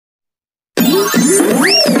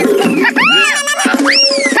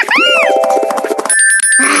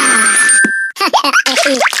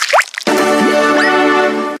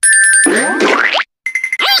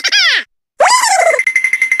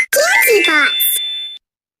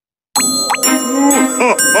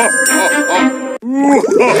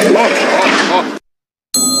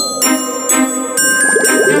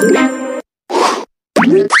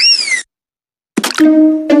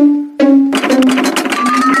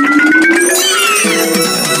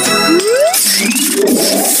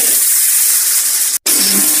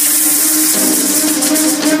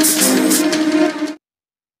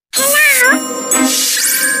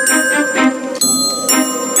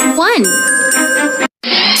1.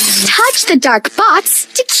 Touch the dark bots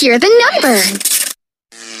to cure the number.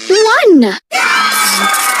 1.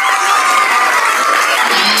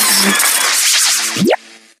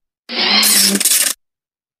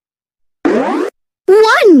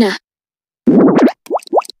 1.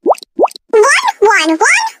 1.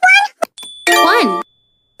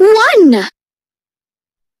 1.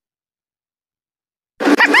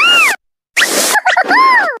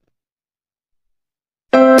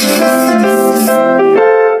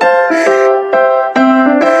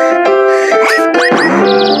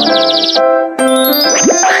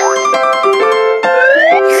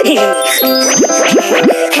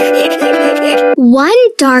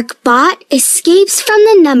 One dark bot escapes from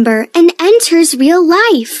the number and enters real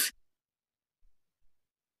life.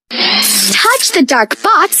 Touch the dark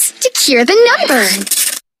bots to cure the number.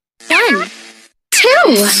 1,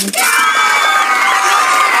 2.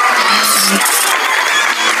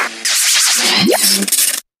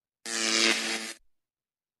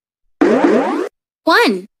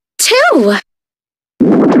 1, 2.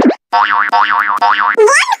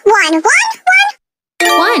 1,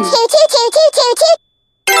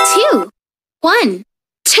 2. 1,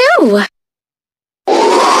 2.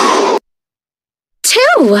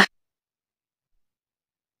 2.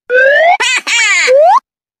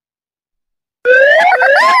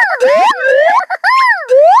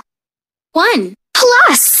 1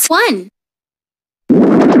 plus 1.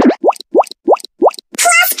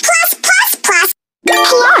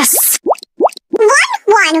 Plus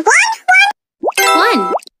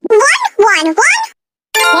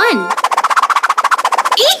 1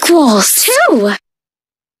 equals 2.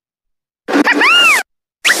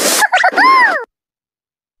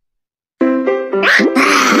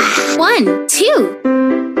 1, 2.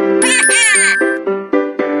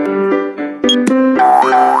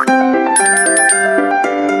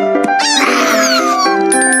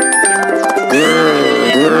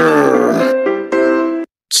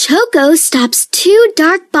 Choco stops 2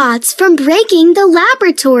 dark bots from breaking the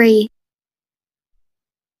laboratory.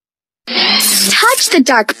 Touch the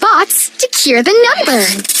dark bots to cure the number.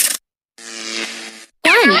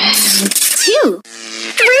 1, 2,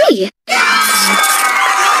 3.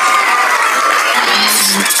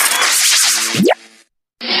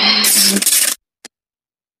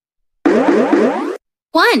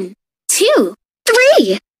 1, 2,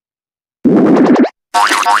 3.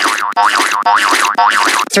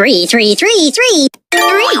 3, 3, 3, 3. 3.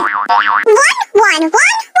 1,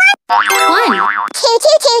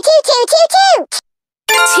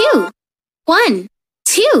 2. 1,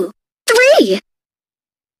 2, 3.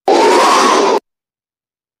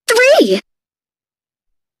 3.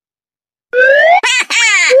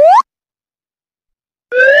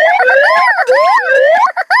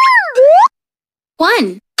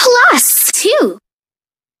 1 plus 2.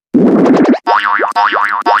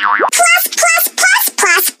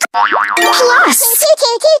 Plus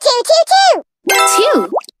 2.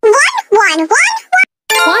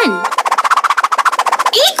 1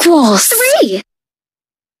 equals 3.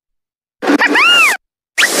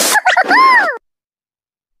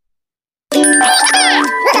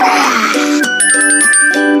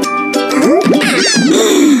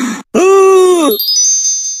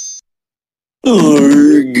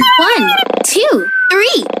 Arg. 1, 2,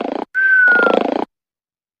 3.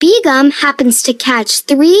 Begum happens to catch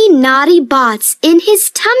 3 naughty bots in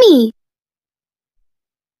his tummy.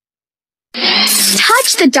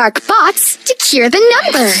 Touch the dark bots to cure the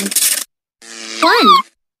number. 1,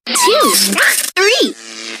 2, 3,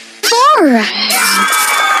 4.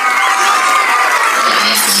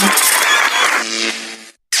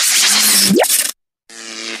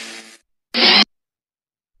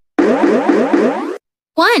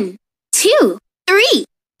 1, 2, 3,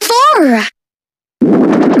 4.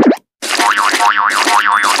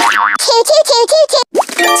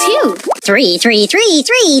 2. 3, 3, 3,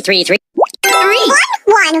 3, 3, 3. 3.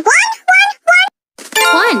 1.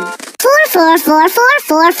 4, 4, 4, 4,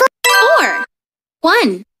 4, 4. 4.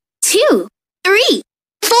 1, 2, 3,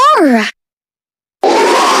 4.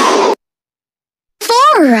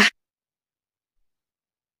 4.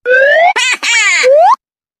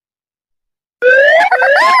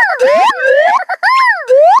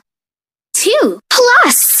 2.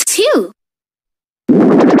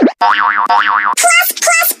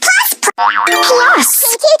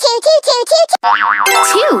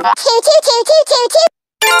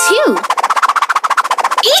 Two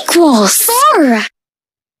equals 4.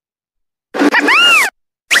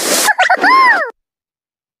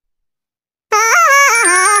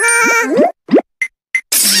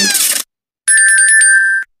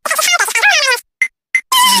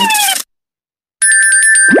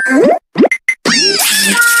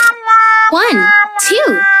 One,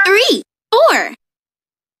 two, three, 4.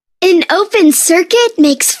 An open circuit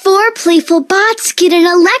makes 4 playful bots get an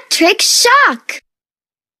electric shock.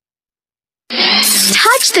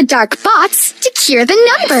 Touch the dark bots to cure the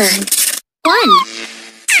number. 1,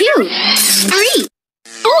 2, 3,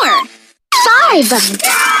 4, 5.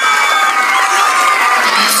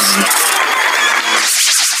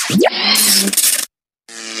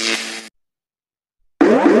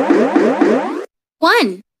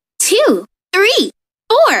 One, 2, 3,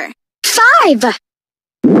 4, 5.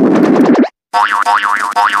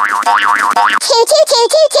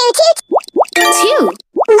 Two.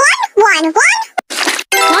 One.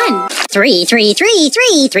 1, 3. 3,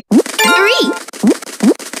 Four.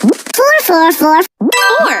 4, 5.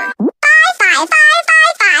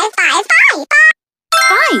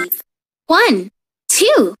 5. 1,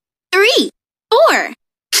 2, 3, 4,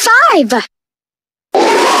 5.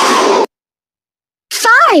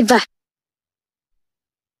 5.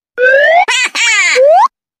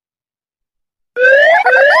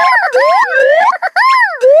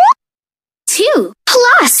 2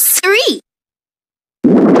 plus 3.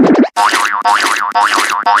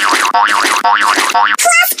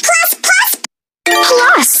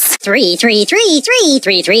 Plus 3. 3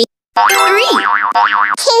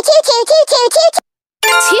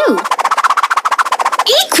 2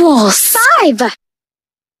 equals 5.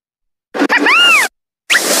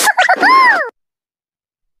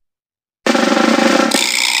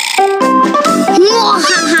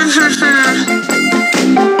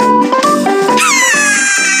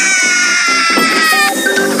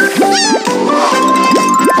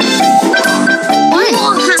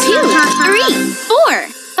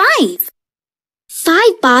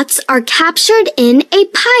 Five bots are captured in a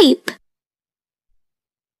pipe.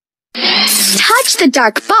 Touch the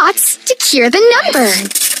dark bots to cure the number.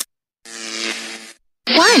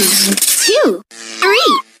 1, 2,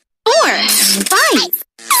 3, 4, 5,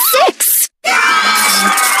 6.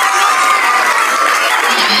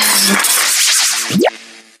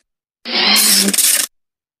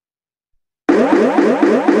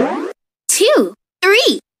 2,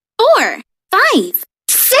 3, 4, 5,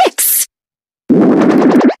 6.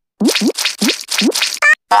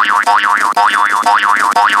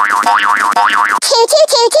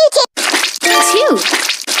 2,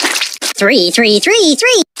 3. 3,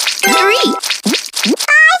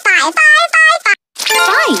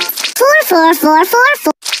 5.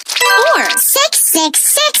 4. 4,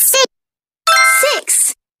 6.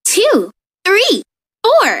 6. 2, 3,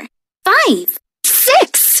 4, 5,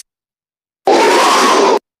 6.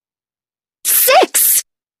 6.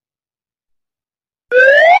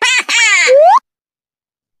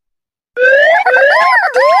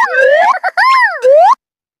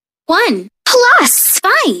 1 plus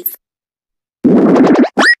 5.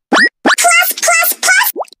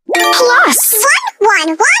 Plus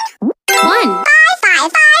 1. 1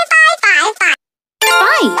 5.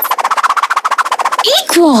 5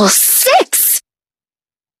 equals 6.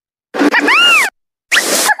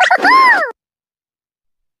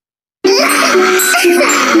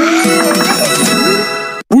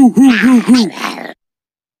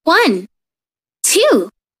 One, 2,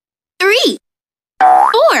 3,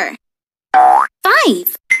 4,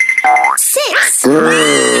 5, 6.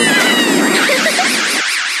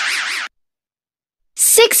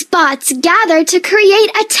 6 bots gather to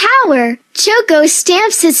create a tower. Choco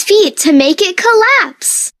stamps his feet to make it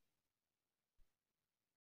collapse.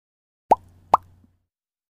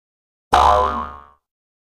 Oh.